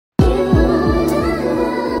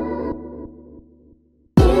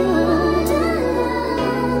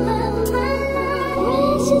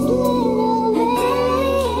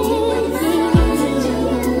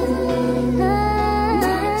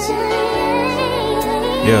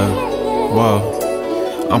Yeah, whoa.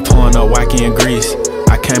 I'm pouring up Wocky and grease.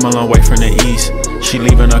 I came a long way from the east. She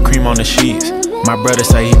leaving her cream on the sheets. My brother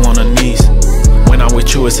say he want a niece. When I'm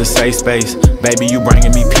with you, it's a safe space. Baby, you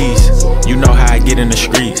bringing me peace. You know how I get in the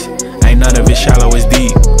streets. Ain't none of it shallow, it's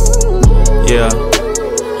deep. Yeah,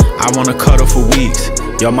 I wanna cuddle for weeks.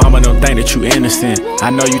 Your mama don't think that you innocent. I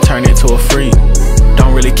know you turned into a freak.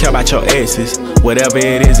 Don't really care about your exes. Whatever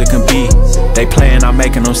it is, it can be. They playin', I'm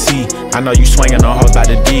making them see. I know you swingin' on hoes by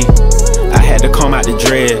the D. I had to comb out the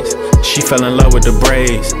dreads. She fell in love with the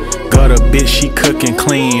braids. Got a bitch, she cookin'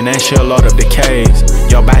 clean, and she'll load up the caves.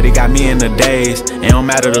 Your body got me in the daze. It don't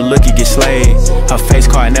matter the look, you get slayed. Her face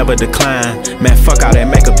card never decline. Man, fuck all that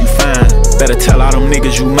makeup, you fine. Better tell all them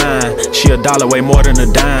niggas you mine. She $1 way more than a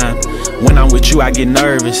dime. When I'm with you, I get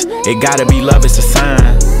nervous. It gotta be love, it's a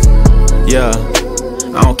sign. Yeah,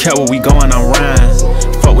 I don't care where we going, I'm rhyme.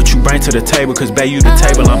 Fuck what you bring to the table, cause babe, you the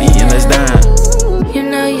table, I'm eating, let's dine. You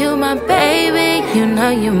know you my baby, you know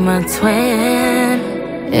you my twin.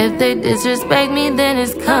 If they disrespect me, then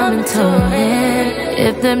it's coming to an end.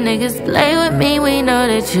 If them niggas play with me, we know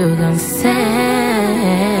that you gon' sin.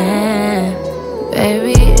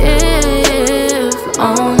 Baby, if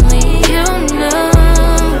only you knew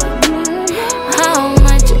how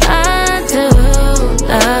much I do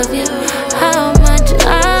love you, how much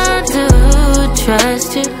I do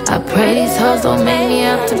trust you. I pray these hoes don't make me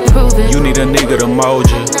have to prove it. You need a nigga to mold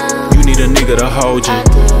you. You need a nigga to hold you.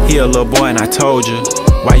 He a little boy and I told you.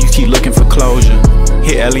 Why you keep looking for closure?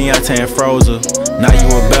 Hit Eliante and Frozen. Now you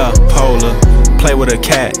a bell, polar. Play with a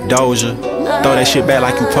cat, Doja. Throw that shit back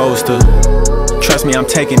like you supposed to. Trust me, I'm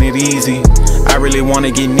taking it easy. I really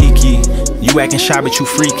wanna get Nikki. You acting shy but you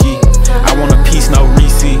freaky. I want a piece, no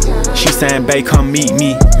receipt. She saying, babe, come meet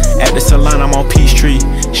me. At the salon, I'm on Peachtree.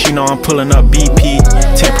 She know I'm pulling up BP.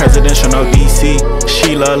 10 presidential, no DC.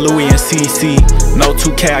 Sheila, Louis, and CC. No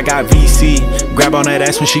 2K, I got VC. Grab on that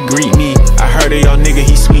ass when she greet me. I heard of your nigga,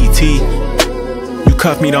 he sweet tea. You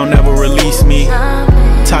cuff me, don't never release me.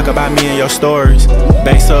 Talk about me in your stories.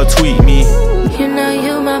 Base up, tweet me. You know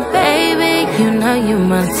you my baby, you know you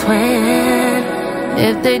my twin.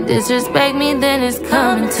 If they disrespect me, then it's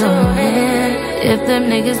coming to an end. If them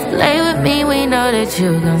niggas play with me, we know that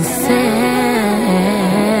you gon' sin.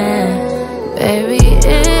 Baby,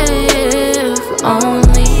 if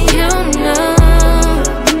only you knew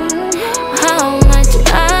how much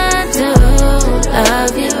I do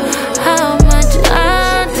love you, how much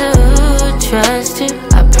I do trust you.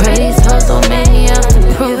 I pray these hoes don't make me have to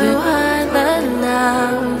prove it. You are the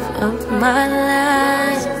love of my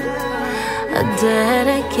life. I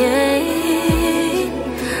dedicate